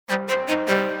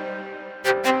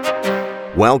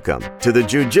Welcome to the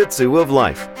Jiu-Jitsu of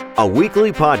Life, a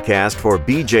weekly podcast for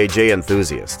BJJ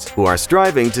enthusiasts who are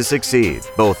striving to succeed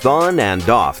both on and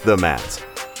off the mat.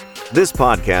 This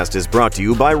podcast is brought to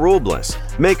you by Rulebliss,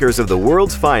 makers of the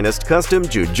world's finest custom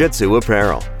Jiu-Jitsu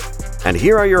apparel. And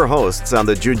here are your hosts on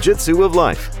the Jiu-Jitsu of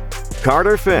Life,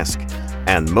 Carter Fisk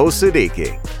and Mo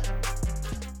Siddiqui.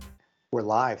 We're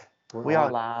live. We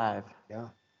are live. Yeah.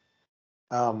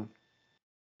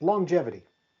 Longevity.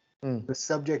 The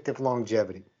subject of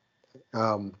longevity.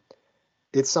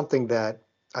 It's something that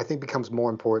I think becomes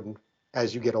more important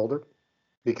as you get older,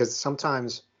 because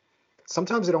sometimes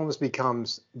it almost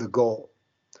becomes the goal.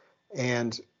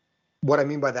 And what I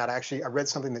mean by that, actually, I read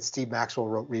something that Steve Maxwell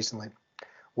wrote recently,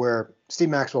 where Steve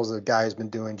Maxwell is a guy who's been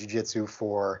doing jiu-jitsu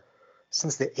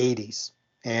since the 80s.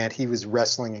 And he was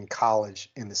wrestling in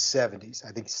college in the 70s.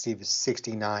 I think Steve is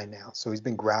 69 now. So he's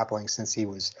been grappling since he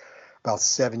was about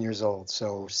 7 years old.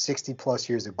 So 60 plus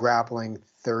years of grappling,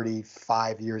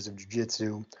 35 years of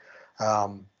jiu-jitsu.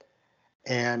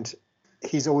 And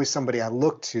he's always somebody I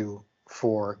look to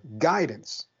for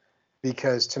guidance,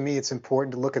 because to me, it's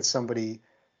important to look at somebody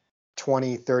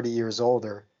 20, 30 years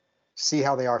older, see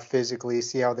how they are physically,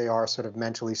 see how they are sort of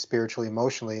mentally, spiritually,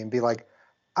 emotionally, and be like,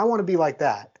 I want to be like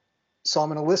that. So I'm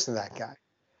going to listen to that guy,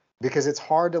 because it's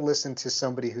hard to listen to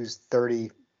somebody who's 30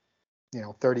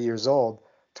 years old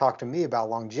talk to me about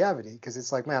longevity, because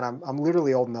it's like, man, I'm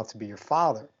literally old enough to be your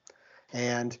father.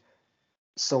 And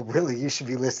so really you should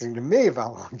be listening to me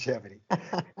about longevity.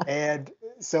 And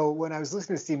so when I was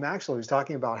listening to Steve Maxwell, he was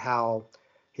talking about how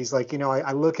he's like,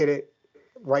 I look at it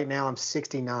right now, I'm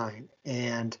 69,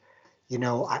 and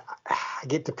I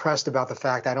get depressed about the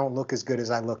fact I don't look as good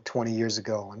as I looked 20 years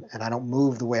ago, and I don't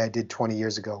move the way I did 20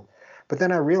 years ago. But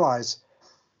then I realize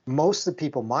most of the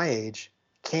people my age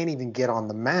can't even get on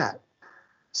the mat.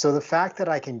 So the fact that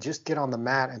I can just get on the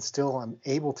mat and still I'm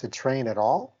able to train at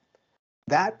all,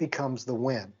 that becomes the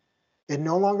win. It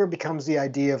no longer becomes the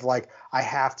idea of like, I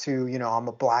have to, I'm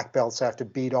a black belt, so I have to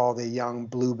beat all the young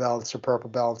blue belts or purple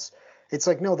belts. It's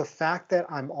like, no, the fact that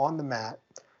I'm on the mat,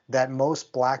 that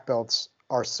most black belts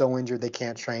are so injured they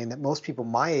can't train, that most people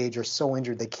my age are so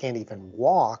injured they can't even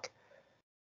walk,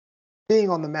 being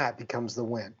on the mat becomes the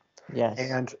win. Yes.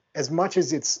 And as much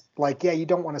as it's like, yeah, you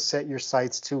don't want to set your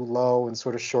sights too low and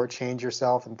sort of shortchange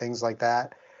yourself and things like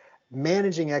that,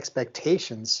 managing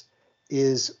expectations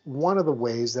is one of the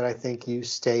ways that I think you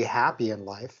stay happy in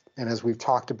life. And as we've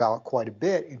talked about quite a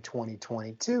bit in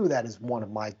 2022, that is one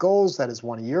of my goals. That is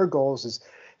one of your goals,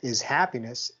 is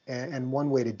happiness. And one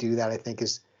way to do that, I think,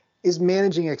 is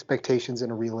managing expectations in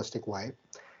a realistic way.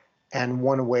 And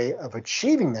one way of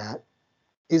achieving that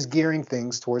is gearing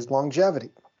things towards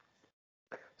longevity.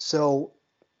 So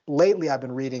lately I've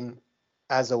been reading,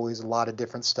 as always, a lot of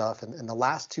different stuff. And the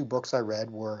last two books I read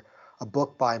were a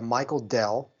book by Michael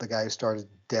Dell, the guy who started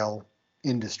Dell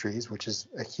Industries, which is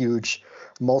a huge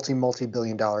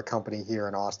multi-billion dollar company here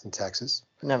in Austin, Texas.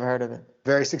 Never heard of it.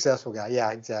 Very successful guy.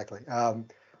 Yeah, exactly.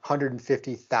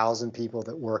 150,000 people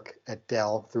that work at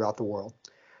Dell throughout the world.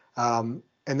 And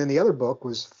then the other book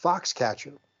was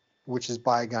Foxcatcher, which is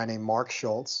by a guy named Mark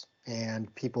Schultz.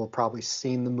 And people have probably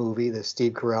seen the movie, the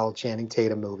Steve Carell, Channing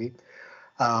Tatum movie.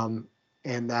 And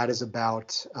that is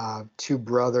about two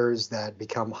brothers that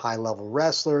become high-level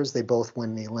wrestlers. They both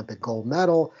win the Olympic gold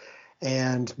medal.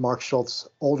 And Mark Schultz's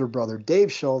older brother,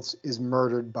 Dave Schultz, is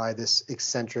murdered by this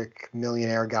eccentric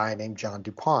millionaire guy named John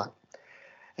DuPont.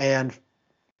 And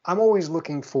I'm always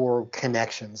looking for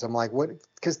connections. I'm like, what?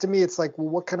 Because to me, it's like, well,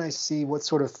 what can I see? What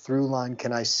sort of through line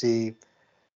can I see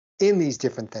in these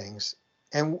different things?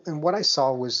 And what I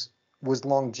saw was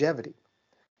longevity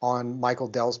on Michael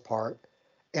Dell's part.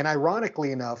 And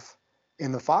ironically enough,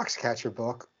 in the Foxcatcher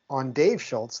book, on Dave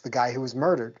Schultz, the guy who was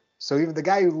murdered. So even the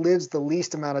guy who lives the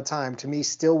least amount of time, to me,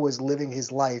 still was living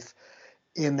his life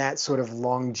in that sort of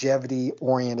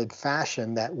longevity-oriented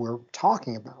fashion that we're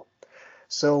talking about.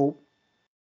 So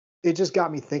it just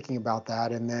got me thinking about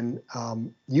that. And then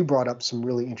you brought up some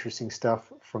really interesting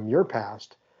stuff from your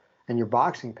past and your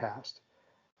boxing past.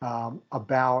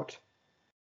 About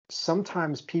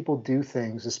sometimes people do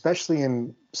things, especially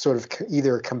in sort of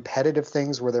either competitive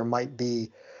things where there might be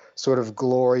sort of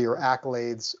glory or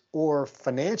accolades, or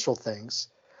financial things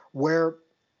where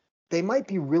they might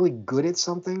be really good at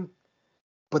something,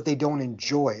 but they don't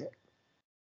enjoy it.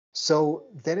 So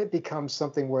then it becomes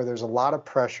something where there's a lot of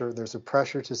pressure. There's a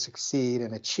pressure to succeed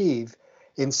and achieve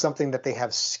in something that they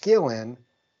have skill in,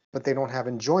 but they don't have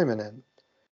enjoyment in.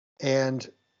 And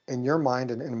in your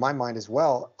mind and in my mind as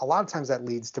well, a lot of times that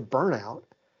leads to burnout.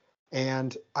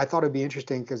 And I thought it'd be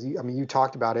interesting because you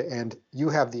talked about it, and you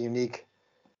have the unique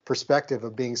perspective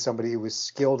of being somebody who was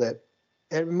skilled at,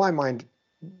 in my mind,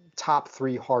 top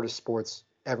 3 hardest sports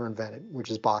ever invented, which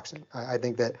is boxing. I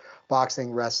think that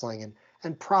boxing, wrestling,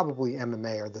 and probably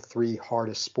MMA are the 3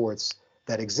 hardest sports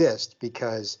that exist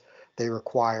because they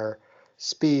require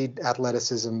speed,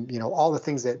 athleticism, all the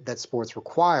things that sports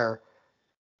require.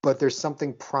 But there's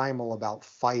something primal about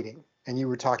fighting. And you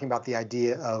were talking about the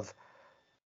idea of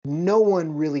no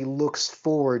one really looks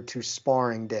forward to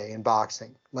sparring day in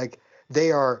boxing. Like,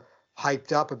 they are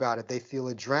hyped up about it. They feel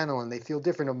adrenaline. They feel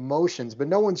different emotions, but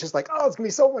no one's just like, oh, it's going to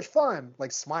be so much fun,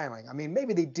 like smiling. I mean,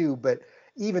 maybe they do, but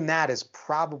even that is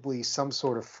probably some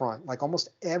sort of front. Like, almost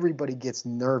everybody gets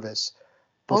nervous.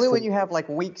 Only when you have like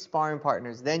weak sparring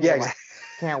partners, then Yeah, you're like,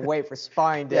 can't wait for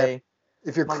sparring Yeah. day.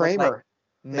 If you're Almost like Kramer,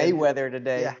 Mayweather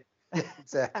today. yeah,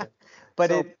 exactly. But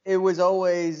So- it was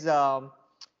always,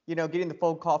 getting the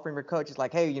phone call from your coach. It's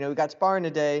like, hey, we got sparring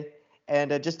today.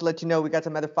 And just to let you know, we got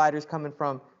some other fighters coming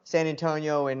from San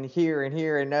Antonio and here.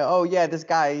 And oh, yeah, this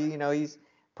guy, he's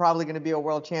probably going to be a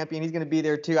world champion. He's going to be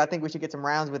there, too. I think we should get some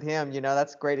rounds with him.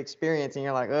 That's a great experience. And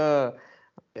you're like,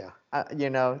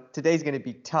 yeah, today's going to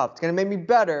be tough. It's going to make me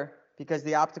better because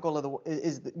the obstacle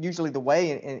is usually the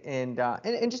way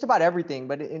in just about everything.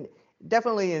 But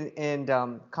definitely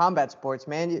in combat sports,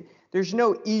 man, there's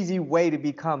no easy way to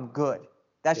become good.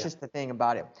 That's just the thing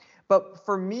about it. But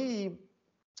for me,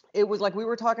 it was like we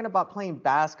were talking about playing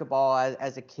basketball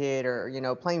as a kid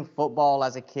or, playing football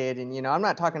as a kid. And, I'm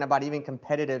not talking about even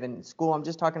competitive in school. I'm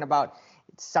just talking about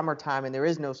it's summertime and there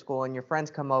is no school and your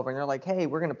friends come over and they're like, hey,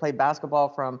 we're going to play basketball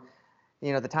from,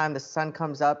 the time the sun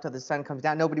comes up till the sun comes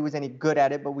down. Nobody was any good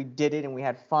at it, but we did it and we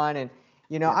had fun. And,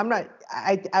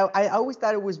 I always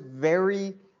thought it was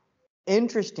very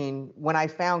interesting when I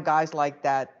found guys like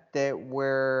that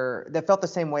felt the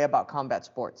same way about combat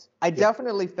sports. I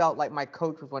definitely felt like my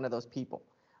coach was one of those people.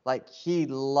 Like, he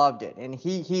loved it, and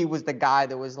he was the guy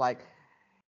that was like,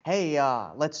 hey,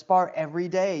 let's spar every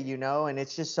day, and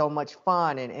it's just so much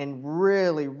fun, and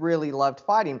really, really loved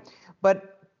fighting.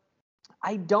 But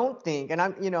I don't think, and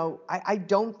I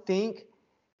don't think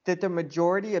that the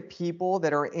majority of people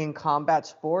that are in combat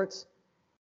sports.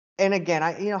 And again,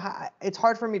 it's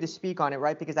hard for me to speak on it,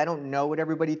 right? Because I don't know what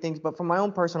everybody thinks, but from my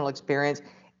own personal experience,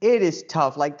 it is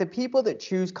tough. Like, the people that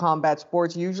choose combat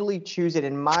sports usually choose it,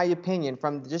 in my opinion,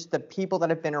 from just the people that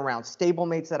have been around,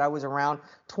 stablemates that I was around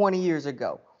 20 years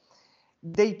ago.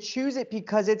 They choose it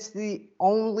because it's the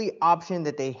only option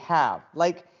that they have.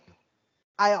 Like,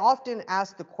 I often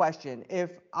ask the question,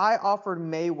 if I offered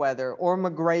Mayweather or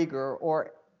McGregor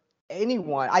or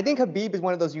anyone, I think Khabib is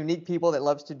one of those unique people that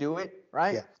loves to do it,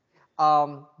 right? Yeah.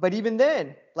 But even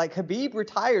then, like, Khabib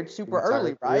retired super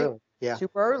early, right? Yeah.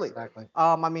 Super early. Exactly.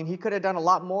 He could have done a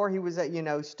lot more. He was at,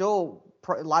 still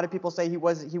a lot of people say he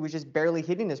was just barely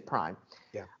hitting his prime.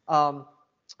 Yeah.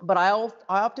 But I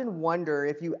often wonder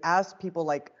if you ask people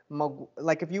like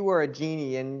if you were a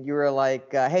genie and you were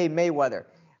like, hey, Mayweather,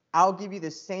 I'll give you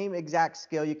the same exact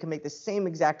skill. You can make the same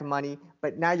exact money,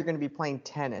 but now you're going to be playing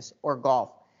tennis or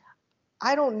golf.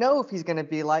 I don't know if he's going to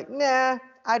be like, nah,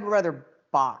 I'd rather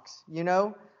box,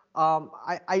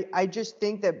 I just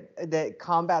think that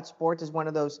combat sports is one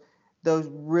of those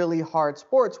really hard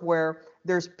sports where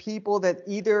there's people that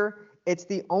either it's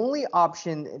the only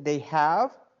option they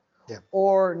have,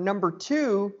 or number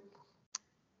two,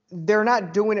 they're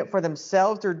not doing it for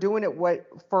themselves. They're doing it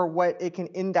for what it can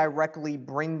indirectly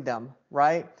bring them,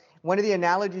 right? One of the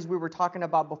analogies we were talking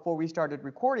about before we started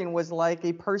recording was like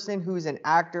a person who's an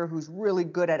actor who's really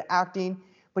good at acting,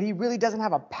 but he really doesn't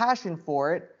have a passion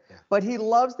for it, but he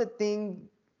loves the thing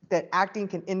that acting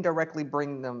can indirectly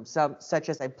bring them, such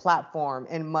as a platform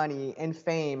and money and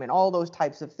fame and all those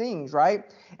types of things,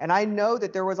 right? And I know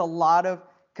that there was a lot of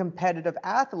competitive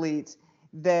athletes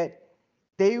that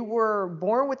they were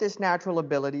born with this natural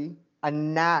ability, a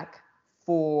knack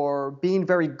for being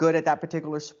very good at that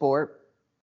particular sport,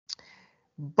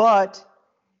 but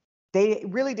they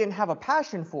really didn't have a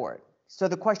passion for it. So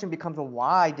the question becomes, well,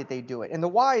 why did they do it? And the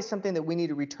why is something that we need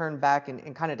to return back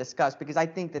and kind of discuss, because I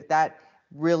think that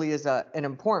really is an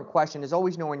important question, is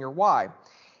always knowing your why.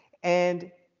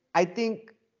 And I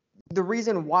think the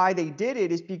reason why they did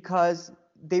it is because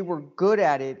they were good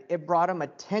at it. It brought them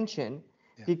attention,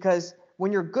 because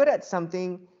when you're good at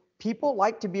something, people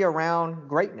like to be around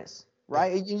greatness,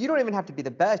 right? You don't even have to be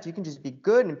the best. You can just be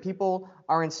good, and people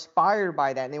are inspired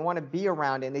by that, and they want to be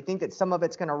around it, and they think that some of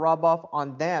it's going to rub off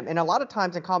on them. And a lot of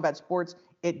times in combat sports,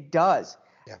 it does.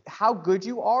 How good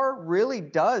you are really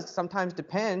does sometimes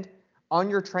depend on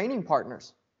your training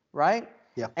partners, right?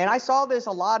 And I saw this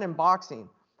a lot in boxing.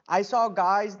 I saw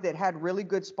guys that had really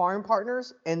good sparring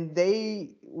partners, and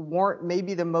they weren't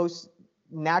maybe the most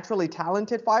naturally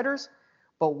talented fighters,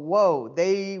 but whoa,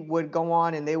 they would go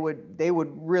on and they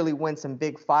would really win some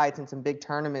big fights and some big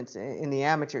tournaments in the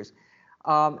amateurs.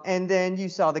 And then you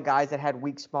saw the guys that had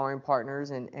weak sparring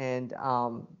partners and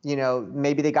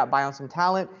maybe they got by on some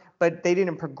talent, but they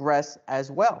didn't progress as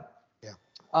well.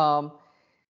 Yeah.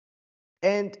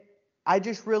 And I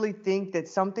just really think that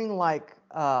something like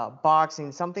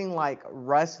boxing, something like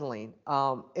wrestling,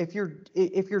 if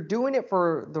you're doing it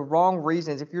for the wrong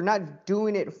reasons, if you're not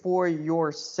doing it for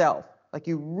yourself, like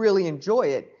you really enjoy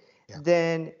it,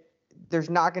 then there's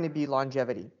not going to be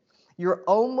longevity. You're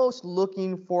almost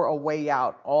looking for a way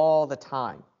out all the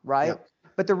time, right? Yeah.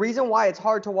 But the reason why it's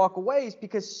hard to walk away is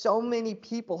because so many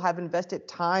people have invested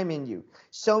time in you.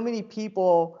 So many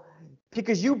people,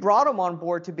 because you brought them on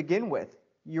board to begin with.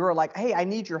 You were like, hey, I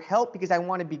need your help because I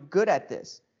want to be good at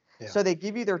this. Yeah. So they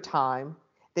give you their time,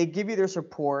 they give you their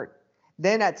support.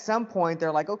 Then at some point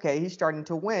they're like, okay, he's starting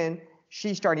to win,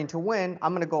 she's starting to win,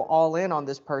 I'm going to go all in on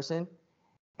this person.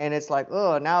 And it's like,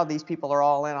 oh, now these people are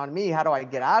all in on me. How do I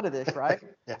get out of this, right?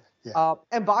 Yeah.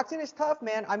 And boxing is tough,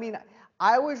 man. I mean,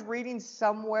 I was reading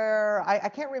somewhere, I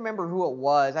can't remember who it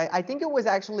was. I think it was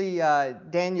actually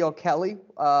Danielle Kelly.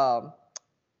 The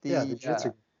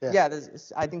jiu-jitsu.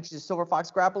 I think she's a Silver Fox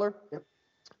grappler. Yep.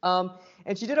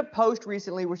 And she did a post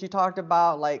recently where she talked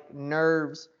about like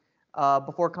nerves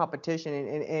before competition.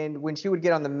 And when she would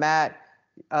get on the mat,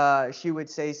 she would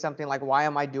say something like, why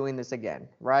am I doing this again,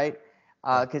 right?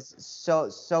 Because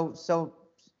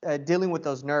dealing with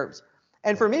those nerves.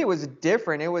 And for me, it was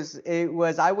different. It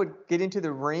was I would get into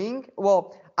the ring.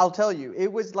 Well, I'll tell you,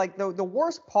 it was like the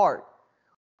worst part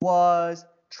was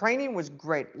training was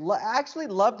great. I actually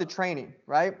loved the training,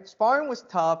 right? Sparring was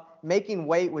tough. Making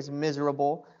weight was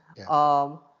miserable.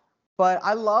 Yeah. But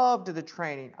I loved the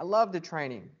training.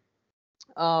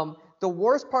 The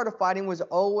worst part of fighting was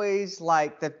always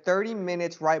like the 30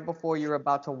 minutes right before you're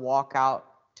about to walk out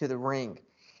to the ring.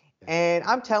 And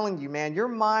I'm telling you, man, your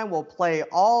mind will play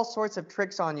all sorts of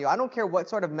tricks on you. I don't care what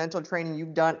sort of mental training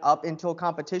you've done up into a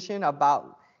competition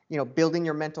about, building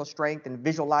your mental strength and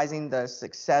visualizing the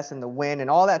success and the win and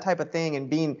all that type of thing and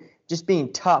being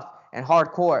tough and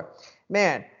hardcore.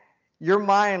 Man, your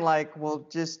mind will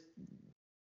just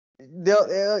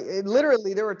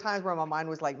literally there were times where my mind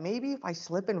was like, maybe if I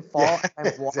slip and fall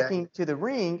as I'm walking to the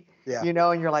ring, and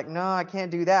you're like, no, I can't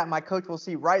do that. My coach will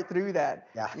see right through that,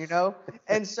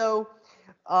 And so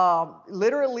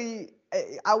literally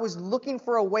I was looking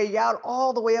for a way out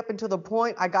all the way up until the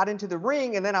point I got into the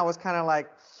ring. And then I was kind of like,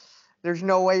 there's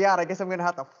no way out. I guess I'm going to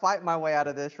have to fight my way out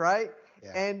of this, right?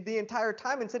 Yeah. And the entire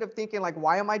time, instead of thinking like,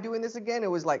 why am I doing this again?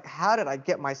 It was like, how did I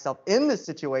get myself in this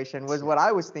situation was what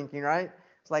I was thinking, right?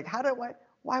 It's like,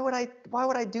 why would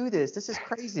I do this? This is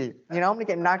crazy. I'm going to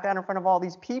get knocked out in front of all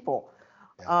these people.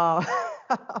 Yeah.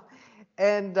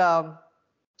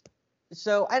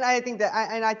 So I think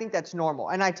that's normal.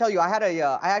 And I tell you, I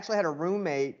actually had a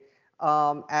roommate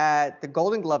at the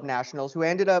Golden Glove Nationals who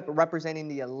ended up representing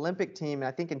the Olympic team,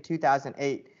 I think in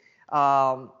 2008.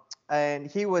 And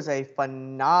he was a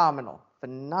phenomenal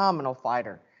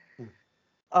fighter.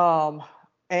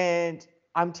 And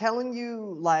I'm telling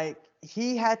you, like,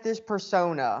 he had this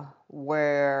persona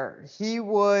where he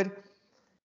would,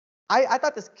 I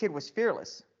thought this kid was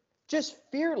fearless, just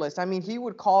fearless. I mean, he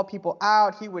would call people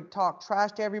out. He would talk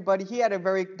trash to everybody. He had a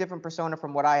very different persona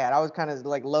from what I had. I was kind of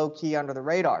like low key under the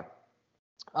radar.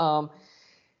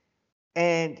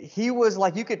 And he was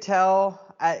like, you could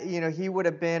tell, he would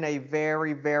have been a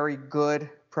very, very good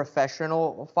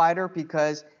professional fighter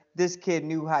because this kid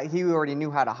he already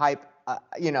knew how to hype,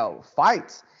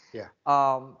 fights. Yeah.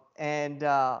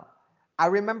 I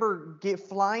remember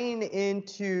flying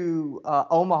into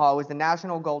Omaha. It was the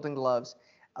National Golden Gloves.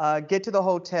 Get to the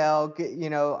hotel,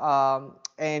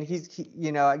 and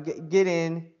get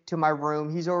in to my room.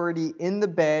 He's already in the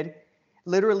bed,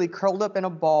 literally curled up in a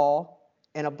ball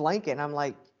in a blanket. And I'm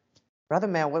like, brother,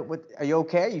 man, what are you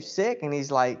okay? Are you sick? And he's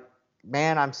like,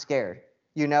 man, I'm scared,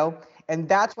 And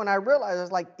that's when I realized, I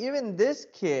was like, even this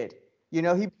kid,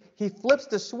 he flips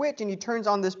the switch and he turns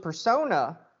on this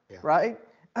persona, right?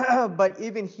 But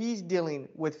even he's dealing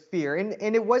with fear.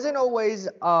 And it wasn't always,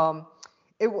 a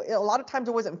lot of times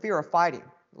it wasn't fear of fighting.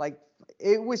 Like,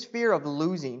 it was fear of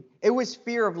losing. It was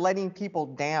fear of letting people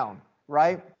down,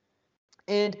 right?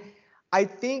 And I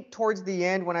think towards the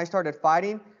end when I started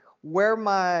fighting, where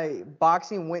my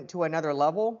boxing went to another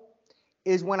level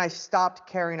is when I stopped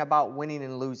caring about winning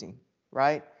and losing,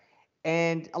 right?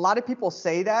 And a lot of people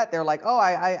say that. They're like, oh,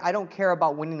 I don't care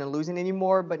about winning and losing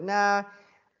anymore. But nah,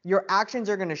 your actions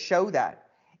are going to show that.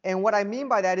 And what I mean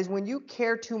by that is when you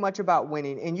care too much about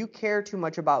winning and you care too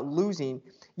much about losing,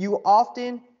 you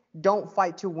often don't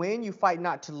fight to win, you fight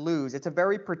not to lose. It's a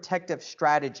very protective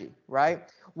strategy, right?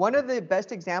 One of the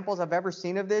best examples I've ever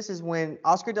seen of this is when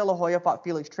Oscar De La Hoya fought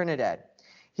Felix Trinidad.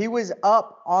 He was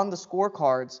up on the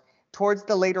scorecards. Towards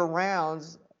the later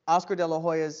rounds, Oscar De La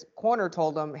Hoya's corner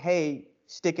told him, hey,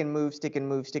 stick and move, stick and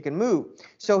move, stick and move.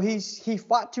 So he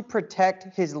fought to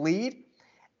protect his lead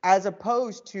as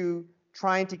opposed to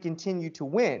trying to continue to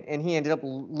win. And he ended up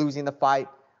losing the fight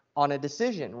on a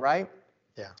decision, right?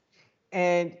 Yeah.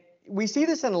 And we see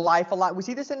this in life a lot. We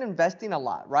see this in investing a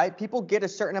lot, right? People get a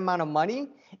certain amount of money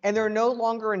and they're no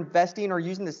longer investing or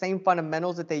using the same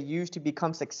fundamentals that they used to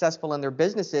become successful in their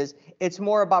businesses. It's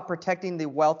more about protecting the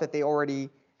wealth that they already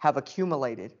have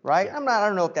accumulated, right? Yeah. I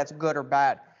don't know if that's good or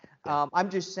bad. Yeah. I'm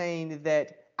just saying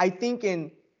that I think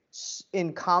in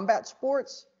combat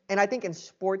sports, and I think in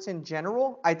sports in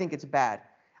general, I think it's bad.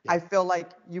 Yeah. I feel like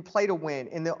you play to win,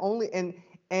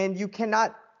 and you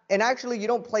cannot. And actually, you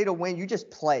don't play to win, you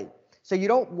just play. So you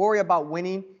don't worry about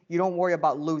winning, you don't worry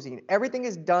about losing. Everything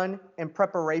is done in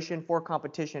preparation for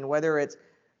competition, whether it's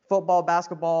football,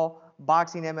 basketball,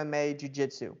 boxing, MMA,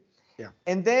 jiu-jitsu. Yeah.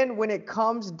 And then when it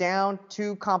comes down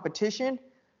to competition,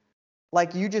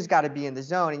 like you just got to be in the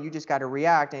zone and you just got to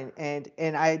react. And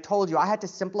I told you, I had to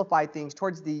simplify things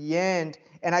towards the end.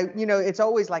 And it's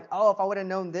always like, oh, if I would have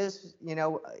known this,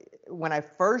 when I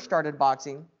first started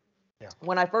boxing,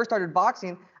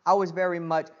 I was very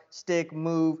much stick,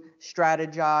 move,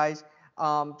 strategize,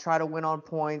 try to win on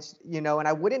points, and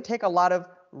I wouldn't take a lot of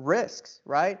risks,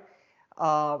 right?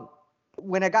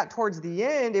 When I got towards the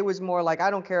end, it was more like I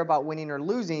don't care about winning or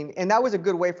losing, and that was a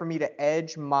good way for me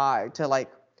to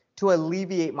to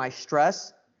alleviate my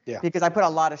stress, because I put a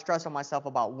lot of stress on myself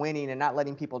about winning and not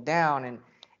letting people down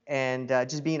and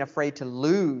just being afraid to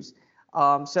lose.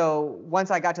 So once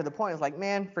I got to the point, I was like,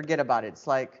 man, forget about it. It's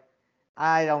like,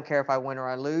 I don't care if I win or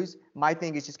I lose. My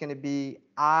thing is just going to be,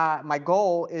 my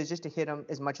goal is just to hit him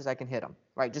as much as I can hit him,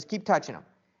 right? Just keep touching him.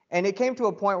 And it came to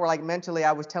a point where, like, mentally,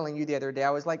 I was telling you the other day, I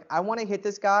was like, I want to hit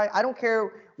this guy. I don't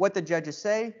care what the judges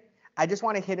say. I just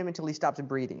want to hit him until he stops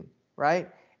breathing, right?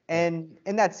 And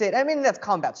that's it. I mean, that's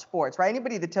combat sports, right?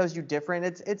 Anybody that tells you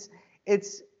different,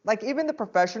 it's like, even the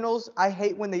professionals, I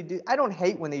don't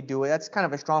hate when they do it. That's kind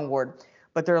of a strong word.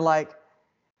 But they're like,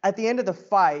 at the end of the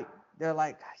fight, they're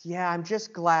like, yeah, I'm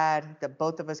just glad that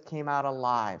both of us came out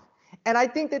alive. And I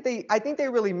think they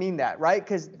really mean that, right?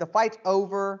 Because the fight's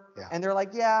over, and they're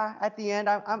like, yeah, at the end,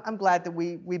 I'm glad that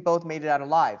we both made it out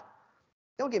alive.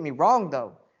 Don't get me wrong,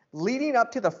 though. Leading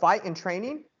up to the fight and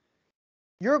training,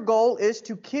 your goal is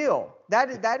to kill.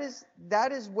 That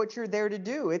is what you're there to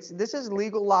do. This is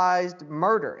legalized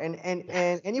murder, and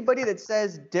anybody that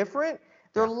says different,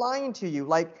 they're lying to you.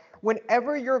 Like,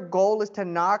 whenever your goal is to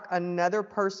knock another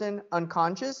person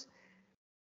unconscious,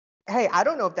 hey, I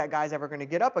don't know if that guy's ever going to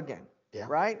get up again,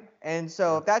 right? And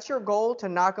so if that's your goal, to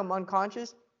knock him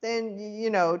unconscious, then,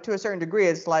 to a certain degree,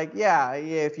 it's like, yeah,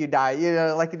 if you die,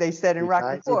 like they said in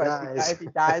Rocky IV, if he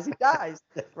dies, he dies,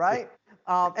 right?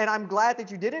 And I'm glad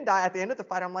that you didn't die. At the end of the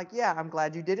fight, I'm like, yeah, I'm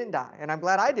glad you didn't die. And I'm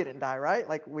glad I didn't die, right?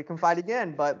 Like, we can fight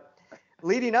again. But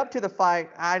leading up to the fight,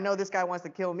 I know this guy wants to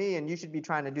kill me, and you should be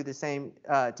trying to do the same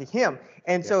to him.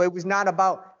 And so it was not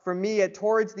about, for me,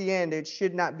 towards the end, it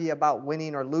should not be about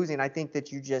winning or losing. I think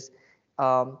that you just,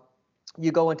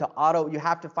 you go into you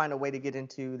have to find a way to get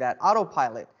into that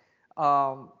autopilot.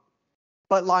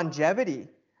 But longevity,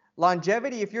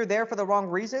 if you're there for the wrong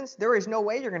reasons, there is no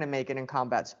way you're going to make it in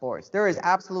combat sports. There is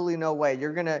absolutely no way.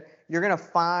 You're gonna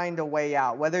find a way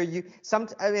out.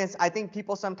 I think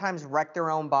people sometimes wreck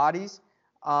their own bodies,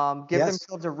 give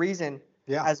themselves a reason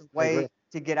as a way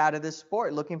to get out of this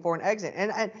sport, looking for an exit.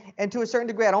 And to a certain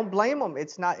degree, I don't blame them.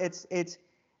 It's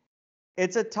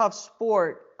a tough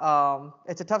sport.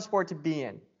 It's a tough sport to be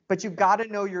in. But you have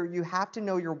to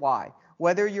know your why.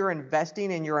 Whether you're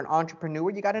investing and you're an entrepreneur,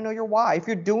 you got to know your why. If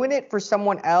you're doing it for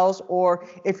someone else, or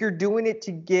if you're doing it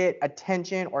to get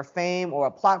attention or fame or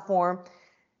a platform,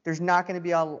 there's not going to be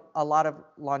a lot of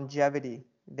longevity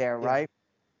there, right?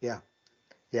 Yeah.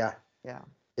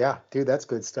 Dude, that's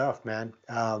good stuff, man.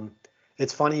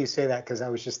 It's funny you say that, because I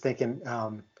was just thinking,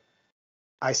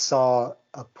 I saw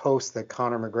a post that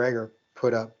Conor McGregor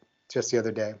put up just the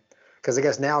other day, because I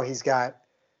guess now he's got,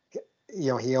 he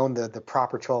owned the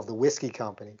Proper 12, the whiskey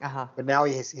company, but now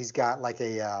he's got like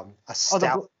a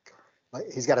stout,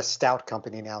 he's got a stout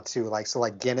company now too. Like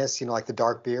Guinness, like the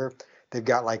dark beer, they've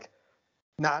got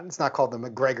it's not called the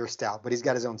McGregor Stout, but he's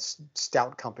got his own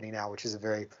stout company now, which is a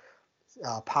very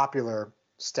popular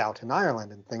stout in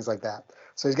Ireland and things like that.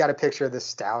 So he's got a picture of this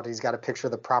stout, he's got a picture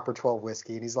of the Proper 12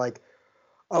 whiskey, and he's like,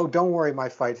 oh, don't worry, my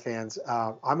fight fans,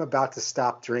 I'm about to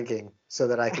stop drinking so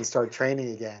that I can start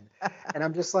training again. And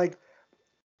I'm just like,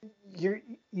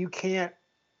 you can't.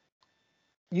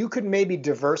 You could maybe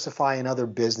diversify in other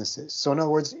businesses. So in other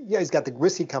words, yeah, he's got the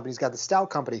whiskey company, he's got the stout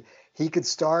company. He could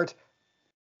start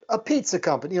a pizza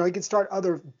company. He could start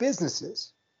other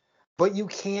businesses, but you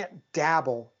can't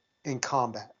dabble in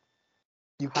combat.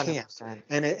 You can't. 100%.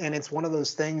 And it's one of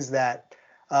those things that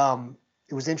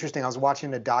it was interesting. I was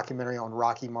watching a documentary on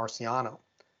Rocky Marciano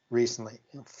recently.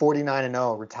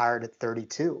 49-0, retired at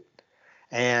 32.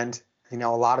 And a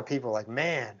lot of people are like,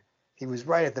 man, he was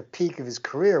right at the peak of his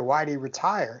career. Why did he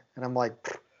retire? And I'm like,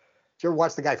 did you ever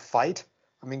watch the guy fight?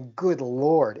 I mean, good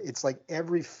Lord. It's like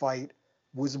every fight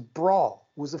was a brawl,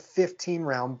 was a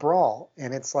 15-round brawl.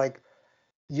 And it's like,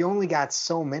 you only got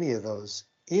so many of those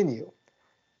in you.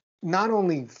 Not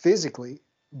only physically,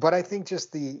 but I think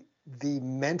just the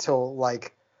mental,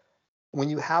 like when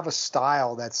you have a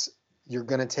style you're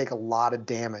going to take a lot of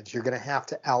damage. You're going to have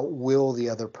to outwill the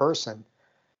other person.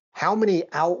 How many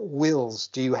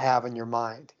outwills do you have in your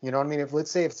mind? You know what I mean?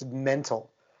 Let's say it's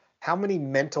mental, how many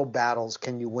mental battles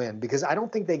can you win? Because I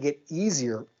don't think they get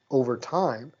easier over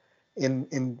time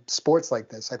in sports like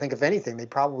this. I think if anything, they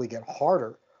probably get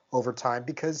harder over time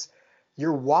because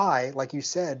your why, like you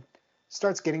said,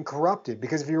 starts getting corrupted.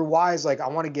 Because if your why is like, I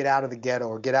want to get out of the ghetto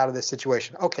or get out of this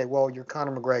situation. Okay, well, you're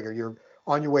Conor McGregor. You're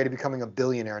on your way to becoming a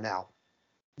billionaire now.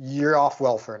 You're off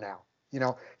welfare now.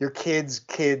 Your kids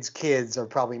are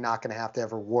probably not going to have to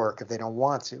ever work if they don't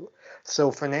want to.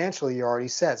 So financially, you're already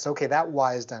set. So, okay, that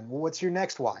why is done. Well, what's your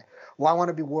next why? Well, I want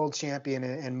to be world champion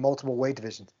in multiple weight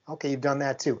divisions. Okay, you've done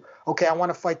that too. Okay, I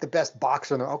want to fight the best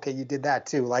boxer. Okay, you did that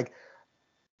too. Like,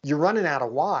 you're running out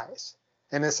of whys.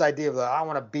 And this idea of, I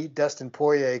want to beat Dustin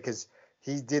Poirier because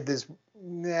he did this,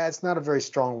 it's not a very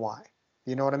strong why.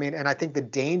 You know what I mean? And I think the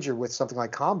danger with something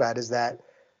like combat is that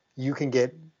you can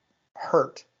get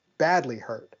hurt, badly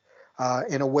hurt,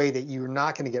 in a way that you're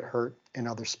not going to get hurt in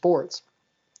other sports.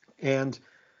 And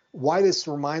why this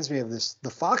reminds me of the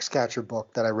Foxcatcher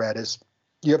book that I read is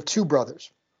you have two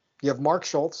brothers. You have Mark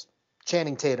Schultz,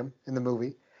 Channing Tatum in the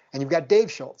movie, and you've got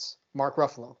Dave Schultz, Mark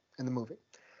Ruffalo in the movie.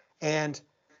 And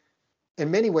in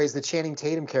many ways, the Channing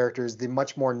Tatum character is the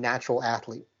much more natural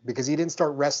athlete because he didn't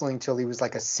start wrestling until he was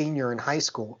like a senior in high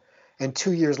school. And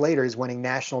 2 years later, he's winning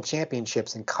national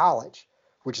championships in college,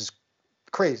 which is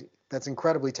crazy. That's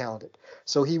incredibly talented.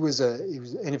 So he was,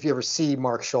 and if you ever see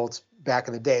Mark Schultz back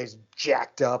in the day, he's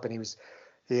jacked up and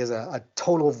he has a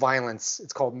Total Violence.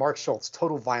 It's called Mark Schultz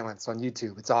Total Violence on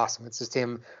YouTube. It's awesome. It's just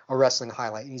him, a wrestling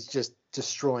highlight. He's just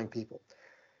destroying people.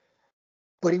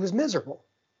 But he was miserable.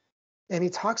 And he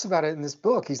talks about it in this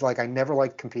book. He's like, I never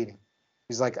liked competing.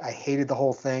 He's like, I hated the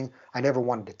whole thing. I never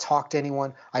wanted to talk to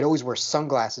anyone. I'd always wear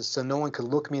sunglasses so no one could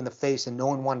look me in the face and no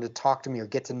one wanted to talk to me or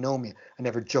get to know me. I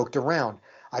never joked around.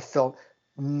 I felt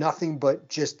nothing but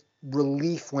just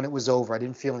relief when it was over. I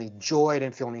didn't feel any joy. I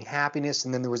didn't feel any happiness.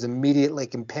 And then there was immediate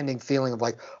like impending feeling of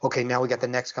like, okay, now we got the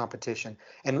next competition.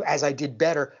 And as I did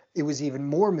better, it was even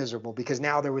more miserable because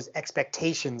now there was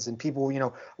expectations and people,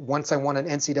 once I won an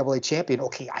NCAA champion,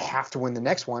 okay, I have to win the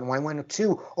next one. When I win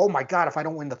two, oh my God, if I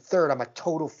don't win the third, I'm a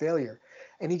total failure.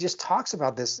 And he just talks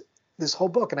about this whole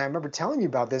book. And I remember telling you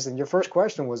about this. And your first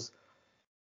question was,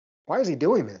 why is he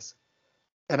doing this?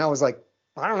 And I was like,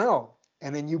 I don't know.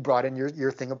 And then you brought in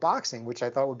your thing of boxing, which I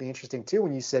thought would be interesting too.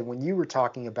 When you said, when you were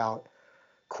talking about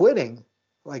quitting,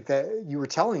 like that, you were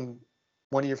telling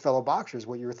one of your fellow boxers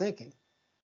what you were thinking.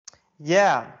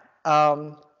 Yeah.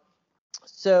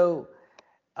 So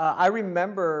I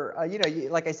remember,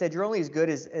 like I said, you're only as good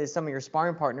as some of your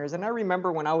sparring partners. And I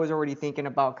remember when I was already thinking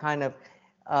about kind of,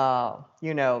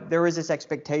 there was this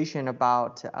expectation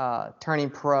about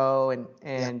turning pro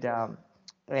and all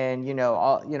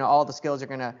the skills you're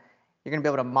gonna be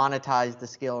able to monetize the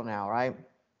skill now, right?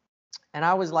 And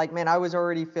I was like, man, I was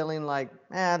already feeling like,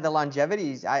 the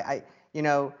longevities.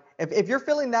 If you're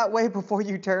feeling that way before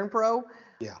you turn pro,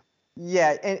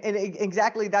 yeah, and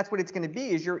exactly that's what it's gonna be.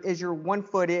 Is your 1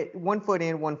 foot in,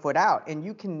 1 foot out, and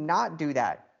you cannot do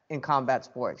that in combat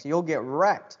sports. You'll get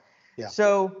wrecked. Yeah.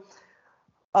 So,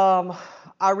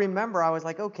 I remember I was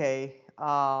like, okay,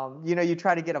 you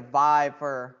try to get a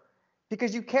vibe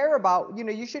because you care about,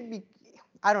 you should be.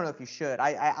 I don't know if you should.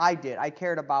 I did. I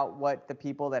cared about what the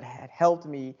people that had helped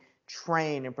me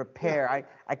train and prepare. Yeah.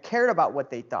 I cared about what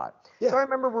they thought. Yeah. So I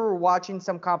remember we were watching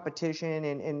some competition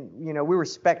and we were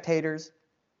spectators,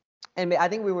 and I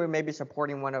think we were maybe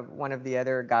supporting one of the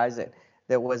other guys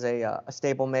that was a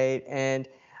stablemate, and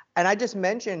I just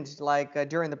mentioned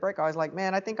during the break I was like,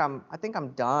 man, I think I'm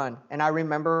done. And I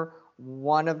remember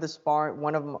one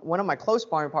of my close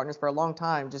sparring partners for a long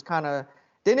time just kind of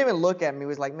didn't even look at me,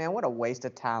 was like, man, what a waste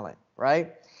of talent,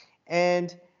 right?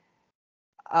 And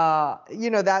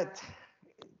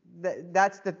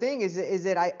that's the thing is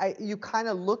that you kind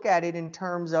of look at it in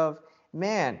terms of,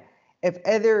 man, if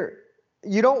either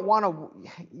you don't want to,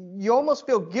 you almost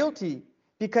feel guilty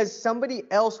because somebody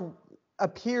else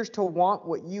appears to want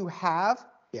what you have.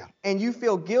 Yeah. And you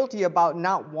feel guilty about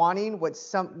not wanting what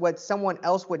someone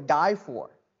else would die for,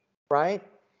 right?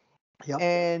 Yep.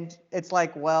 And it's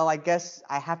like, well, I guess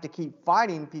I have to keep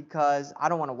fighting because I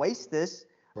don't want to waste this,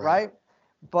 right?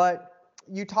 But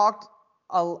you talked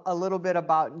a little bit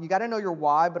about, you got to know your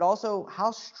why, but also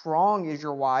how strong is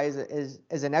your why is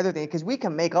another thing, because we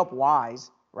can make up whys,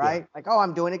 right? Like, oh,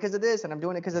 I'm doing it because of this and I'm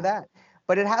doing it because of that.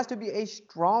 But it has to be a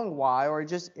strong why, or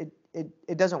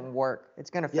it doesn't work. It's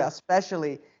going to fail,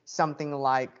 especially something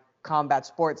like combat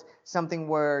sports, something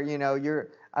where,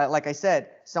 you're, like I said,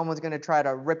 someone's going to try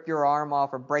to rip your arm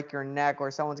off or break your neck, or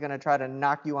someone's going to try to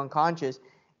knock you unconscious.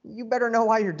 You better know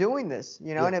why you're doing this,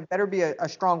 and it better be a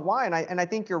strong why. And I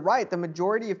think you're right. The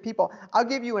majority of people, I'll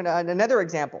give you another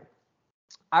example.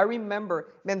 I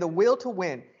remember, man, the will to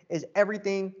win is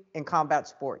everything in combat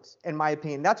sports, in my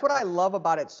opinion. That's what I love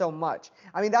about it so much.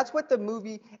 I mean, that's what the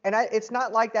movie, and it's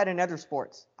not like that in other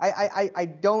sports.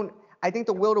 I think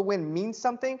the will to win means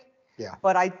something. Yeah.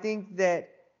 But I think that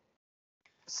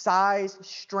size,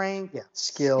 strength,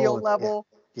 skill level,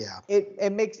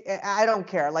 it makes, I don't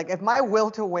care. Like, if my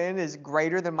will to win is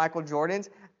greater than Michael Jordan's,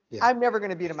 I'm never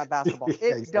going to beat him at basketball.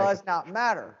 It does not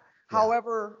matter.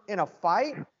 However, in a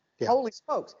fight, holy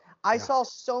smokes, I saw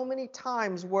so many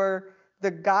times where the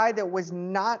guy that was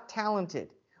not talented,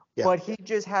 but he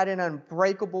just had an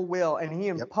unbreakable will, and he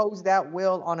imposed that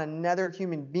will on another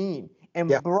human being and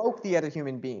broke the other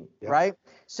human being, right?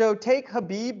 So take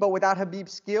Khabib, but without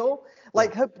Khabib's skill.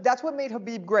 Like, that's what made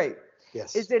Khabib great.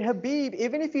 Yes. Is that Khabib,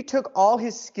 even if you took all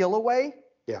his skill away,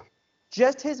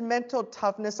 just his mental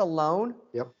toughness alone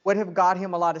would have got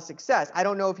him a lot of success. I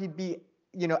don't know if he'd be,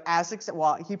 as successful.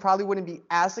 Well, he probably wouldn't be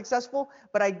as successful,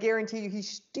 but I guarantee you he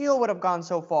still would have gone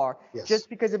so far just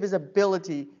because of his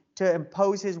ability to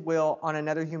impose his will on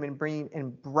another human being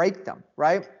and break them,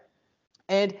 right?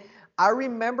 And I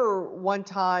remember one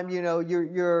time,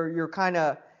 you're kind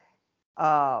of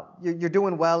you're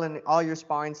doing well in all your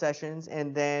sparring sessions,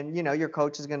 and then your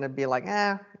coach is going to be like,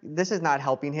 this is not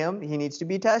helping him. He needs to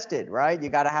be tested, right? You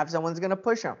got to have someone's going to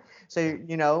push him.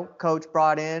 So coach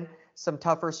brought in some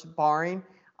tougher sparring.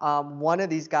 One of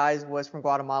these guys was from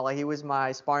Guatemala. He was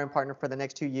my sparring partner for the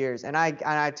next 2 years, and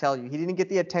I tell you, he didn't get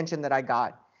the attention that I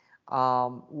got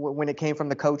when it came from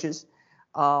the coaches.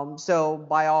 So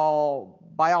by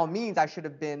all means, I should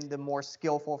have been the more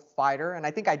skillful fighter, and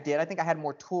I think I did. I think I had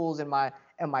more tools in my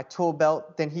tool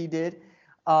belt than he did.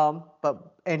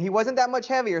 And he wasn't that much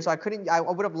heavier, so I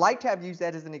would have liked to have used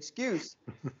that as an excuse.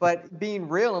 But being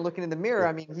real and looking in the mirror,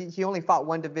 I mean, he only fought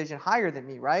one division higher than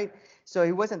me, right? So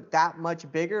he wasn't that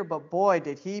much bigger, but boy,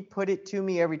 did he put it to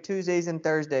me every Tuesdays and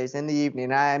Thursdays in the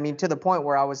evening. I mean, to the point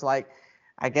where I was like,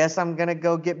 I guess I'm going to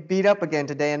go get beat up again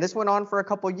today. And this went on for a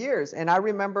couple years. And I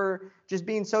remember just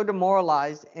being so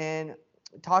demoralized and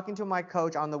talking to my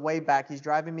coach on the way back. He's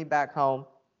driving me back home.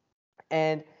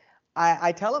 And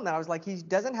I tell him that I was like, he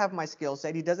doesn't have my skill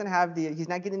set. He's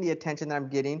not getting the attention that I'm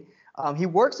getting. He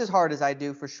works as hard as I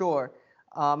do, for sure.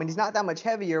 And he's not that much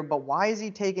heavier, but why is he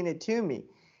taking it to me?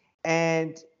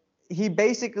 And he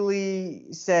basically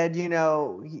said,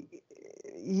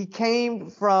 he came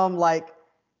from like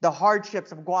the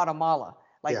hardships of Guatemala.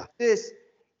 Like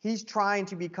he's trying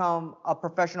to become a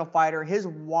professional fighter. His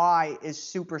why is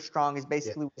super strong, is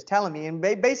basically what he's telling me. And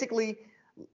basically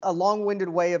a long-winded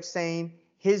way of saying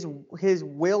his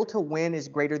will to win is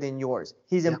greater than yours.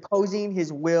 He's imposing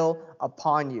his will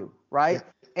upon you, right?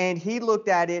 And he looked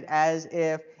at it as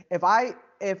if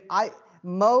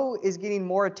Mo is getting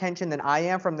more attention than I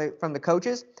am from the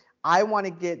coaches, I want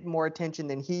to get more attention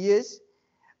than he is.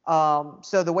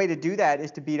 So the way to do that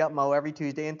is to beat up Mo every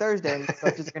Tuesday and Thursday, and the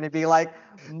coach is going to be like,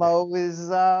 Mo is,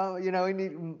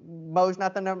 Mo's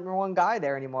not the number one guy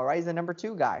there anymore, right? He's the number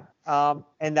two guy.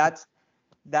 And that's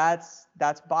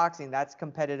boxing. That's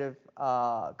competitive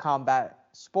combat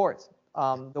sports.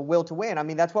 The will to win. I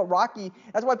mean, that's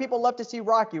why people love to see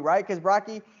Rocky, right? Because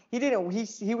Rocky,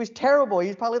 he was terrible.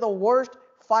 He's probably the worst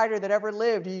fighter that ever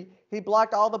lived. He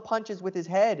blocked all the punches with his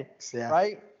head,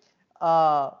 right?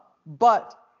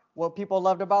 But what people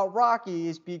loved about Rocky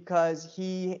is because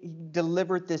he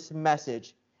delivered this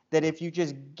message that if you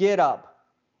just get up,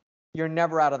 you're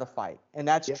never out of the fight. And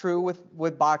that's true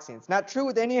with boxing. It's not true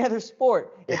with any other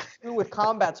sport. It's true with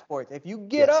combat sports. If you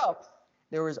get up,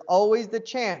 there is always the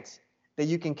chance that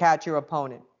you can catch your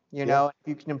opponent. If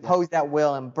you can impose that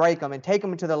will and break them and take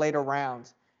them into the later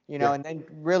rounds, Yeah. and then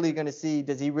really going to see,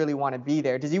 does he really want to be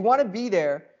there? Does he want to be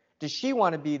there? Does she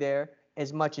want to be there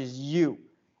as much as you?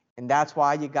 And that's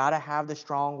why you got to have the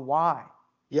strong why.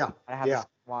 Yeah. I have the Yeah. strong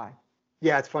why.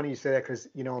 Yeah. It's funny you say that because,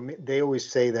 they always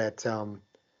say that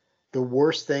the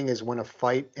worst thing is when a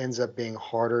fight ends up being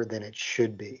harder than it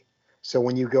should be. So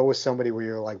when you go with somebody where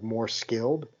you're like more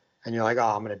skilled and you're like,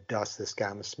 oh, I'm going to dust this guy,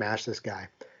 I'm going to smash this guy,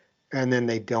 and then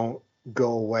they don't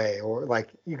go away, or like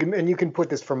you can put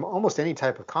this from almost any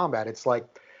type of combat. It's like,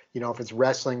 if it's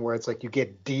wrestling where it's like you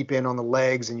get deep in on the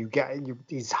legs and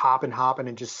he's hopping,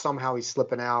 and just somehow he's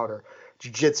slipping out, or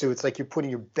jiu-jitsu, it's like you're putting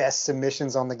your best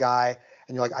submissions on the guy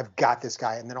and you're like, I've got this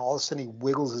guy. And then all of a sudden he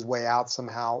wiggles his way out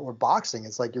somehow. Or boxing,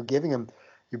 it's like you're giving him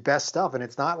your best stuff. And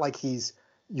it's not like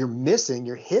you're missing,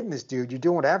 you're hitting this dude, you're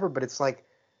doing whatever, but it's like,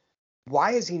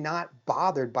 why is he not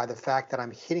bothered by the fact that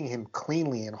I'm hitting him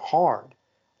cleanly and hard?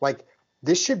 Like,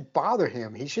 this should bother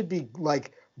him. He should be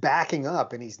like backing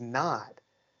up, and he's not.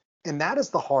 And that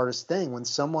is the hardest thing, when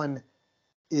someone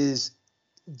is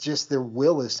just, their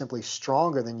will is simply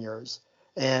stronger than yours.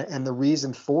 And the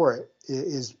reason for it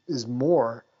is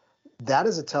more. That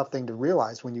is a tough thing to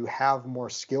realize when you have more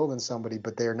skill than somebody,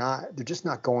 but they're just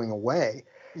not going away.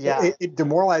 Yeah. It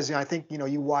demoralizing. I think,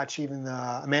 you watch even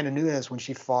Amanda Nunes when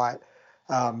she fought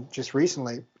just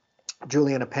recently,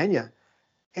 Juliana Pena.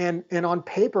 And on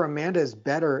paper, Amanda is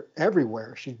better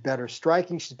everywhere. She's better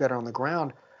striking. She's better on the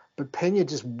ground. But Pena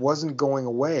just wasn't going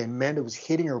away. And Amanda was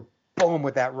hitting her, boom,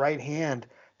 with that right hand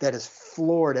that has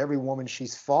floored every woman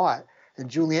she's fought. And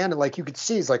Juliana, like you could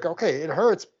see, is like, okay, it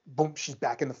hurts. Boom, she's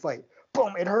back in the fight.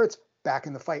 Boom, it hurts. Back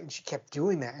in the fight. And she kept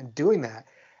doing that and doing that.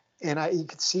 And you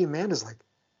could see Amanda's like,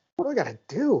 what do I got to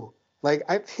do? Like,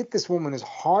 I've hit this woman as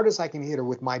hard as I can hit her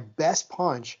with my best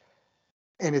punch,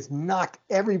 and it's knocked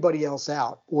everybody else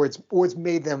out, or it's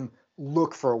made them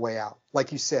look for a way out,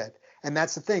 like you said. And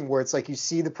that's the thing, where it's like you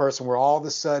see the person where all of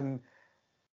a sudden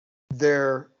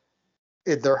they're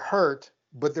hurt,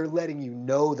 but they're letting you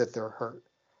know that they're hurt,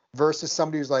 versus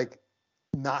somebody who's like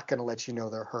not going to let you know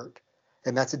they're hurt.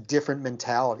 And that's a different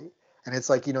mentality. And it's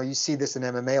like, you see this in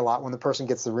MMA a lot. When the person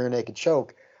gets the rear naked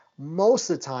choke, most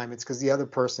of the time it's because the other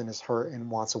person is hurt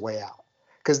and wants a way out.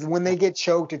 Because when they get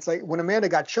choked, it's like when Amanda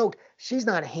got choked, she's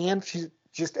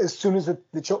just as soon as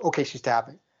the choke, okay, she's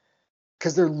tapping.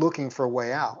 Because they're looking for a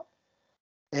way out.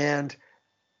 And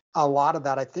a lot of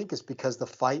that, I think, is because the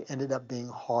fight ended up being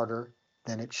harder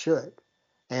than it should.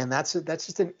 And that's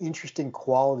just an interesting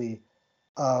quality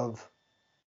of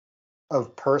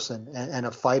person and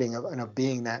of fighting and of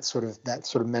being that sort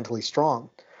of mentally strong.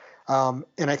 And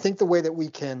I think the way that we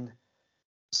can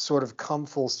sort of come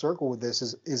full circle with this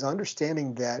is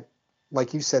understanding that,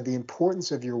 like you said, the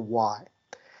importance of your why.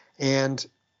 And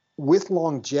with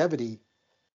longevity,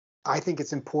 I think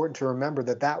it's important to remember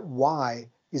that why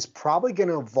is probably going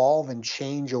to evolve and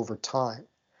change over time,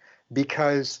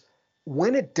 because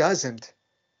when it doesn't,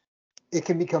 it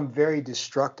can become very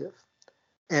destructive.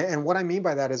 And what I mean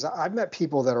by that is I've met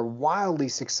people that are wildly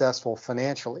successful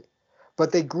financially,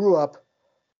 but they grew up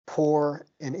poor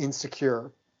and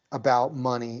insecure about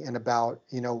money and about,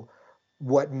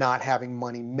 what not having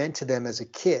money meant to them as a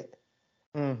kid.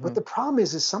 Mm-hmm. But the problem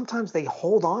is sometimes they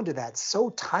hold on to that so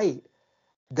tight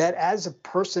that as a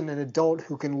person, an adult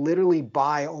who can literally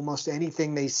buy almost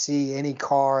anything they see, any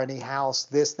car, any house,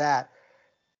 this, that,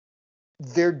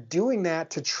 they're doing that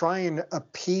to try and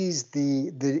appease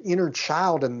the inner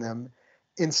child in them,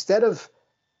 instead of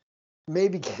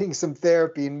maybe getting some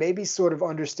therapy and maybe sort of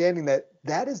understanding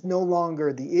that is no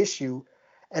longer the issue,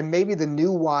 and maybe the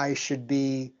new why should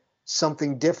be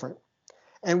something different.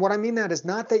 And what I mean that is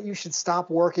not that you should stop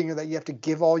working or that you have to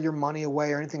give all your money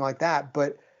away or anything like that,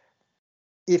 but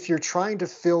if you're trying to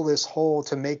fill this hole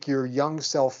to make your young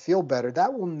self feel better,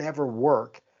 that will never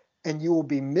work, and you will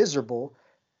be miserable.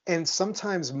 And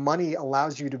sometimes money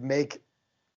allows you to make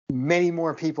many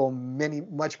more people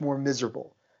much more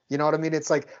miserable. You know what I mean?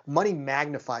 It's like money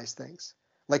magnifies things.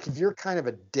 Like if you're kind of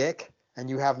a dick and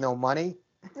you have no money,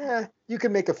 you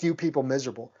can make a few people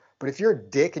miserable. But if you're a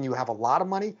dick and you have a lot of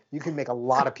money, you can make a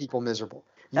lot of people miserable.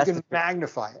 You can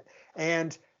magnify it.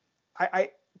 And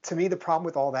to me, the problem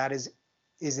with all that is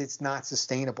it's not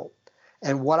sustainable.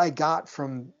 And what I got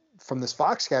from this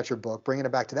Foxcatcher book, bringing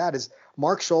it back to that, is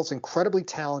Mark Schultz, incredibly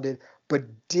talented, but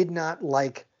did not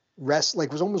like wrestling,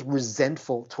 was almost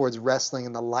resentful towards wrestling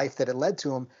and the life that it led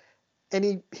to him.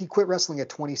 And he quit wrestling at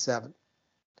 27.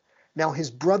 Now,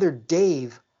 his brother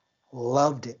Dave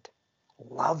loved it,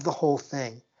 loved the whole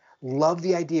thing, loved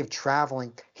the idea of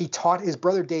traveling. His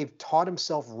brother Dave taught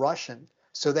himself Russian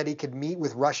so that he could meet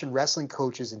with Russian wrestling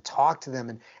coaches and talk to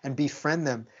them and befriend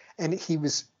them. And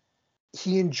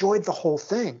he enjoyed the whole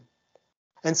thing.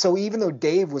 And so even though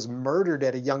Dave was murdered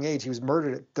at a young age, he was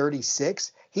murdered at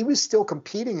 36, he was still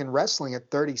competing in wrestling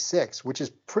at 36, which is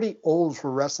pretty old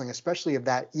for wrestling, especially of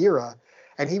that era.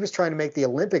 And he was trying to make the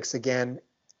Olympics again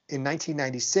in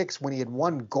 1996 when he had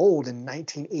won gold in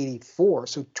 1984.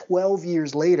 So 12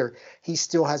 years later, he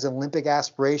still has Olympic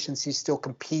aspirations. He's still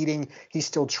competing. He's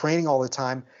still training all the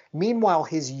time. Meanwhile,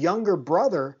 his younger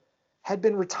brother had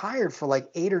been retired for like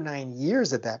 8 or 9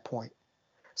 years at that point.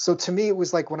 So to me, it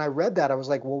was like when I read that, I was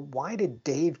like, well, why did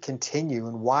Dave continue,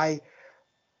 and why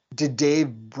did Dave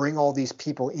bring all these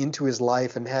people into his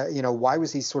life, and why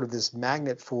was he sort of this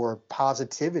magnet for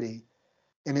positivity?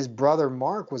 And his brother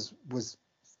Mark was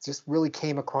just really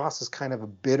came across as kind of a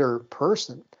bitter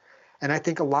person. And I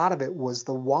think a lot of it was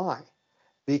the why,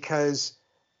 because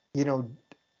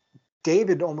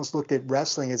David almost looked at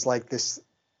wrestling as like this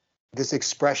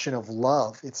expression of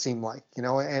love, it seemed like,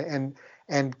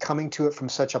 and coming to it from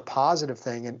such a positive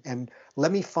thing, and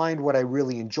let me find what I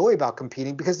really enjoy about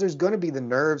competing, because there's going to be the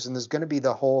nerves and there's going to be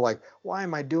the whole like, why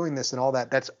am I doing this and all that.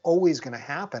 That's always going to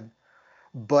happen.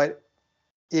 But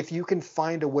if you can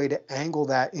find a way to angle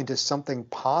that into something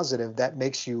positive that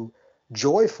makes you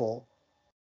joyful,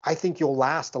 I think you'll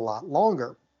last a lot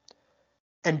longer.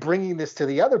 And bringing this to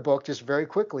the other book, just very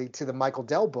quickly, to the Michael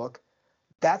Dell book,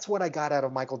 that's what I got out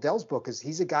of Michael Dell's book, is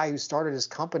he's a guy who started his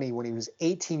company when he was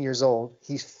 18 years old.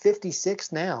 He's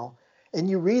 56 now. And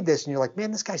you read this and you're like,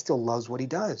 man, this guy still loves what he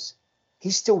does.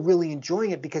 He's still really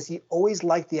enjoying it, because he always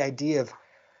liked the idea of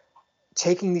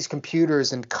taking these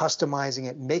computers and customizing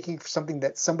it, making something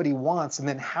that somebody wants. And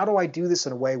then how do I do this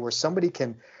in a way where somebody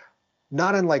can,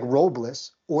 not unlike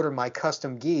Robles, order my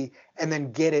custom gi and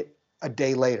then get it a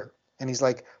day later. And he's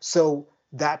like, so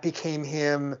that became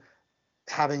him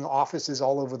having offices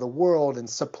all over the world and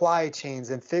supply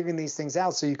chains and figuring these things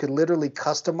out, so you could literally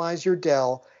customize your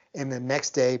Dell and the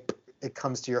next day it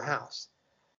comes to your house.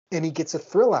 And he gets a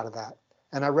thrill out of that.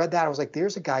 And I read that, I was like,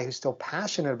 there's a guy who's still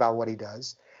passionate about what he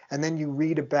does. And then you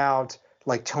read about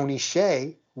like Tony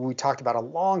Hsieh, who we talked about a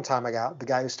long time ago, the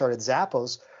guy who started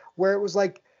Zappos, where it was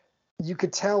like, you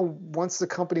could tell once the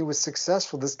company was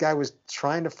successful, this guy was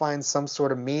trying to find some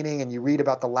sort of meaning. And you read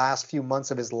about the last few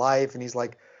months of his life, and he's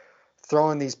like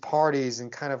throwing these parties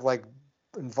and kind of like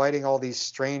inviting all these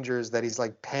strangers that he's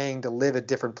like paying to live at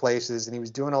different places. And he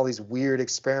was doing all these weird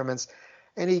experiments,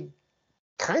 and he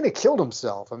kind of killed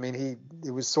himself. I mean,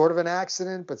 it was sort of an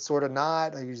accident, but sort of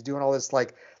not. He was doing all this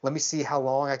like, let me see how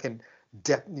long I can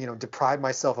deprive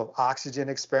myself of oxygen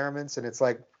experiments. And it's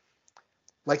like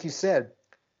you said,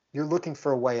 you're looking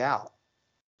for a way out.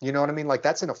 You know what I mean? Like,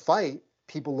 that's in a fight.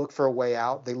 People look for a way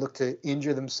out. They look to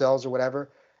injure themselves or whatever.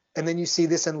 And then you see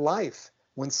this in life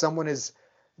when someone is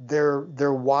their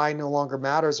why no longer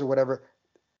matters or whatever.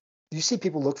 You see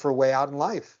people look for a way out in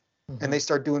life, and they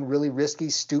start doing really risky,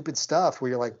 stupid stuff where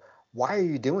you're like, why are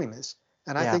you doing this?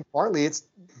 And I think partly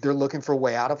they're looking for a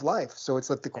way out of life. So it's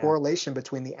like the correlation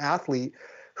between the athlete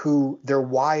who their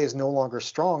why is no longer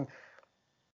strong.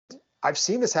 I've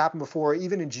seen this happen before,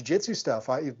 even in jiu-jitsu stuff.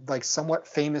 Like somewhat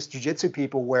famous jiu-jitsu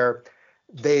people where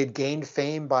they had gained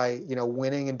fame by,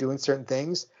 winning and doing certain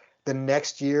things. The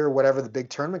next year, whatever the big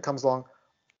tournament comes along,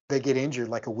 they get injured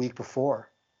like a week before.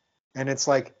 And it's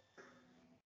like,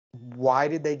 why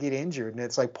did they get injured? And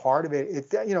it's like part of it,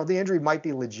 the injury might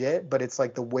be legit, but it's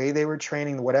like the way they were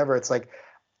training, whatever. It's like,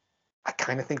 I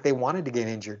kind of think they wanted to get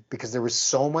injured because there was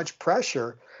so much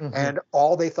pressure, and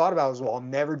all they thought about was, well, I'll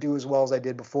never do as well as I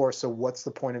did before. So what's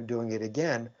the point of doing it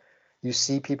again? You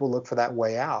see people look for that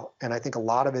way out. And I think a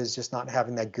lot of it is just not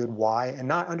having that good why and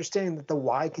not understanding that the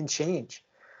why can change.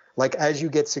 Like as you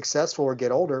get successful or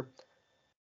get older,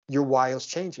 your why is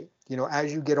changing.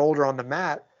 As you get older on the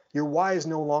mat, your why is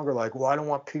no longer like, well, I don't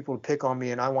want people to pick on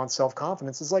me and I want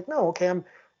self-confidence. It's like, no, okay, I'm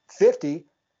 50.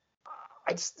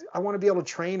 I want to be able to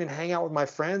train and hang out with my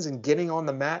friends, and getting on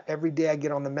the mat every day I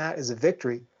get on the mat is a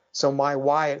victory. So my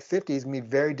why at 50 is going to be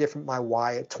very different from my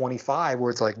why at 25,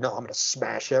 where it's like, no, I'm going to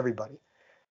smash everybody.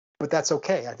 But that's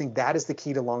okay. I think that is the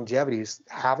key to longevity, is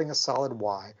having a solid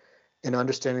why and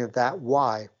understanding that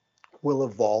why will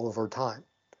evolve over time.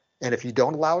 And if you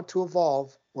don't allow it to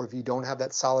evolve, or if you don't have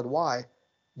that solid why,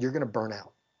 you're going to burn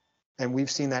out. And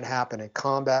we've seen that happen in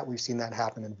combat. We've seen that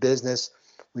happen in business.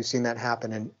 We've seen that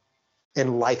happen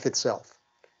in life itself.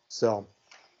 So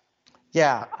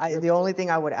yeah, the only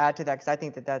thing I would add to that, because I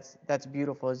think that's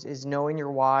beautiful, is knowing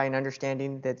your why and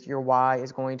understanding that your why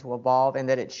is going to evolve, and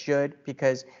that it should,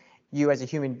 because you as a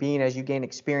human being, as you gain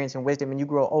experience and wisdom and you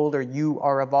grow older, you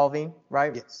are evolving,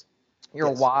 right? Yes.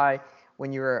 Your why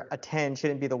when you're a 10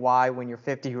 shouldn't be the why when you're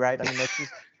 50, right? I mean, that's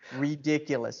just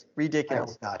ridiculous. I hope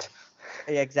not.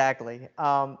 Exactly.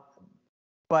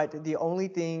 But the only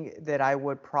thing that I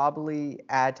would probably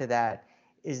add to that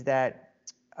is that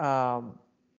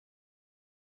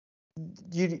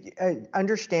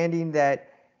understanding that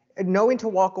knowing to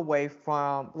walk away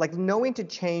from, like knowing to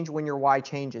change when your why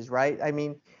changes, right? I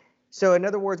mean, so in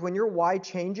other words, when your why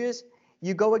changes,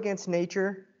 you go against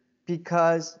nature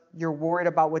because you're worried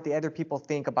about what the other people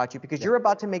think about you, because you're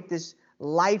about to make this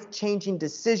life-changing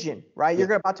decision, right?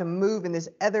 You're about to move in this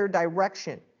other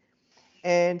direction.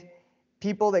 And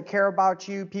people that care about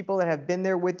you, people that have been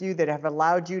there with you, that have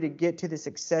allowed you to get to the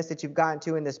success that you've gotten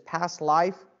to in this past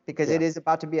life, because it is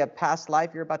about to be a past life.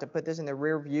 You're about to put this in the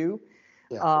rear view.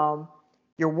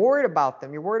 You're worried about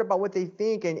them. You're worried about what they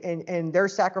think, and their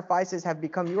sacrifices have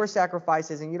become your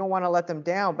sacrifices, and you don't want to let them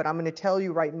down. But I'm going to tell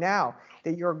you right now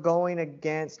that you're going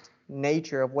against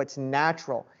nature of what's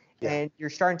natural, and you're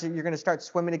going to start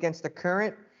swimming against the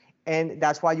current, and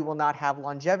that's why you will not have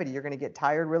longevity. You're going to get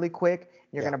tired really quick.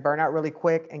 You're going to burn out really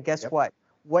quick, and guess what?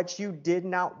 What you did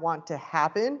not want to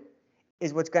happen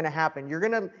is what's going to happen. You're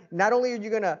going to, not only are you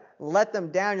going to let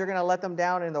them down, you're going to let them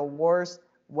down in the worst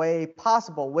way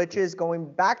possible, which is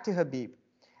going back to Khabib.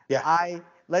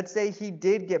 Let's say he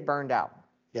did get burned out.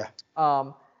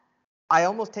 I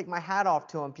almost take my hat off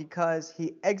to him because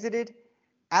he exited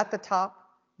at the top,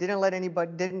 didn't let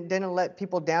anybody, didn't let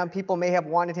people down. People may have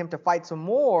wanted him to fight some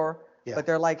more, but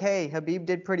they're like, hey, Khabib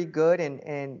did pretty good,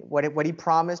 and what he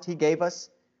promised, he gave us,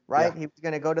 right? He was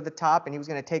going to go to the top, and he was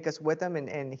going to take us with him,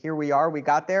 and here we are, we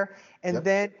got there. And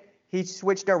then he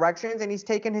switched directions, and he's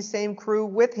taken his same crew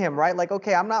with him, right? Like,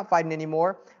 okay, I'm not fighting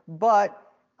anymore, but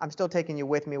I'm still taking you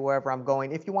with me wherever I'm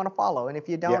going if you want to follow. And if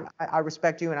you don't, I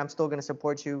respect you, and I'm still going to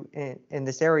support you in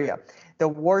this area. The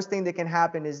worst thing that can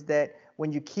happen is that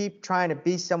when you keep trying to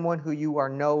be someone who you are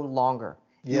no longer,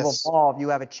 you evolve, you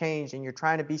have a change, and you're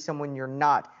trying to be someone you're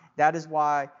not. That is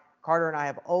why Carter and I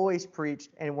have always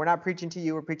preached, and we're not preaching to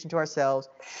you, we're preaching to ourselves.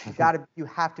 You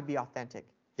have to be authentic.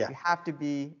 You have to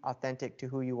be authentic to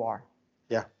who you are.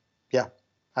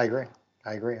 I agree.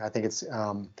 I think it's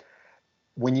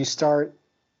when you start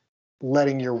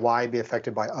letting your why be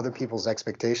affected by other people's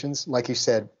expectations, like you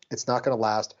said, it's not going to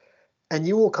last, and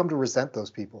you will come to resent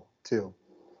those people too.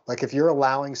 Like if you're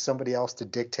allowing somebody else to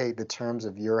dictate the terms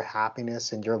of your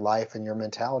happiness and your life and your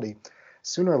mentality,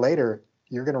 sooner or later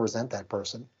you're going to resent that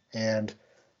person. And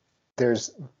there's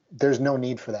no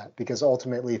need for that, because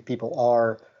ultimately if people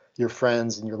are your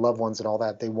friends and your loved ones and all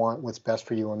that, they want what's best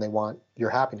for you, and they want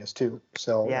your happiness too.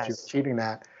 So if you're achieving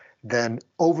that, then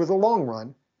over the long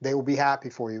run, they will be happy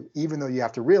for you, even though you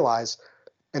have to realize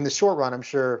in the short run, I'm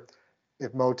sure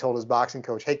if Mo told his boxing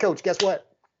coach, hey coach, guess what?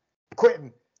 I'm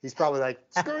quitting. He's probably like,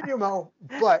 screw you, Mo.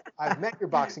 But I've met your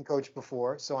boxing coach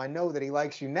before, so I know that he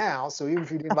likes you now. So even if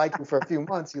he didn't like you for a few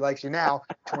months, he likes you now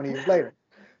 20 years later.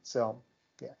 So,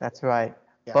 That's right.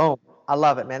 Boom. I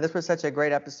love it, man. This was such a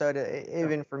great episode,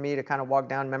 even for me to kind of walk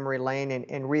down memory lane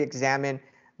and re-examine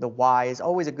the why is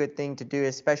always a good thing to do,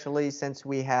 especially since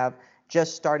we have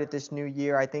just started this new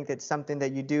year. I think that's something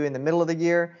that you do in the middle of the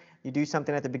year. You do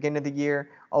something at the beginning of the year.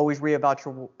 Always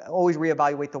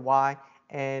reevaluate the why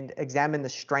and examine the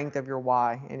strength of your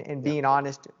why, and being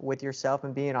honest with yourself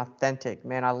and being authentic.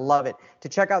 Man, I love it. To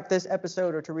check out this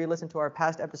episode or to re-listen to our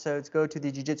past episodes, go to the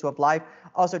Jiu-Jitsu of Life.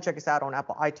 Also check us out on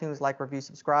Apple iTunes, like, review,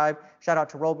 subscribe. Shout out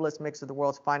to Robles, makes of the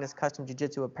world's finest custom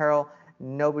jiu-jitsu apparel.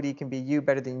 Nobody can be you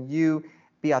better than you.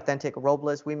 Be authentic.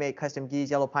 Robles, we make custom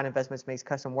gis. Yellow Pine Investments makes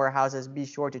custom warehouses. Be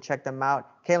sure to check them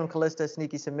out. Kalen Callista,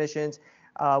 Sneaky Submissions.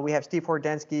 We have Steve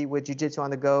Hordensky with Jiu-Jitsu on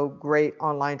the Go. Great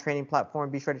online training platform.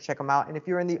 Be sure to check them out. And if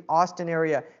you're in the Austin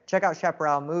area, check out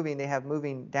Chaparral Moving. They have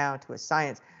moving down to a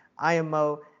science. I am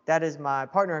Mo. That is my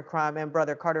partner in crime and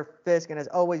brother, Carter Fisk. And as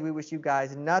always, we wish you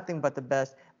guys nothing but the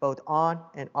best, both on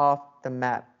and off the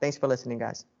mat. Thanks for listening,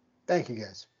 guys. Thank you,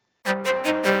 guys.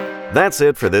 That's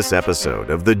it for this episode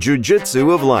of the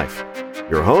Jiu-Jitsu of Life.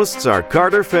 Your hosts are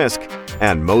Carter Fisk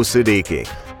and Mo Siddiqui.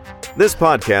 This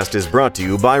podcast is brought to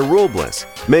you by Robles,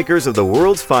 makers of the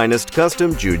world's finest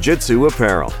custom jiu-jitsu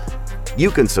apparel.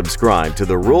 You can subscribe to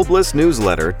the Robles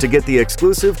newsletter to get the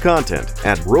exclusive content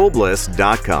at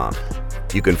robles.com.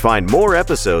 You can find more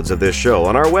episodes of this show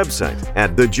on our website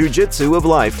at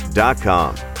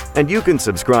thejujitsuoflife.com. And you can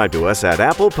subscribe to us at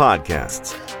Apple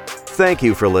Podcasts. Thank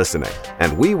you for listening,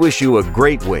 and we wish you a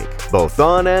great week, both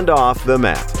on and off the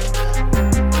mat.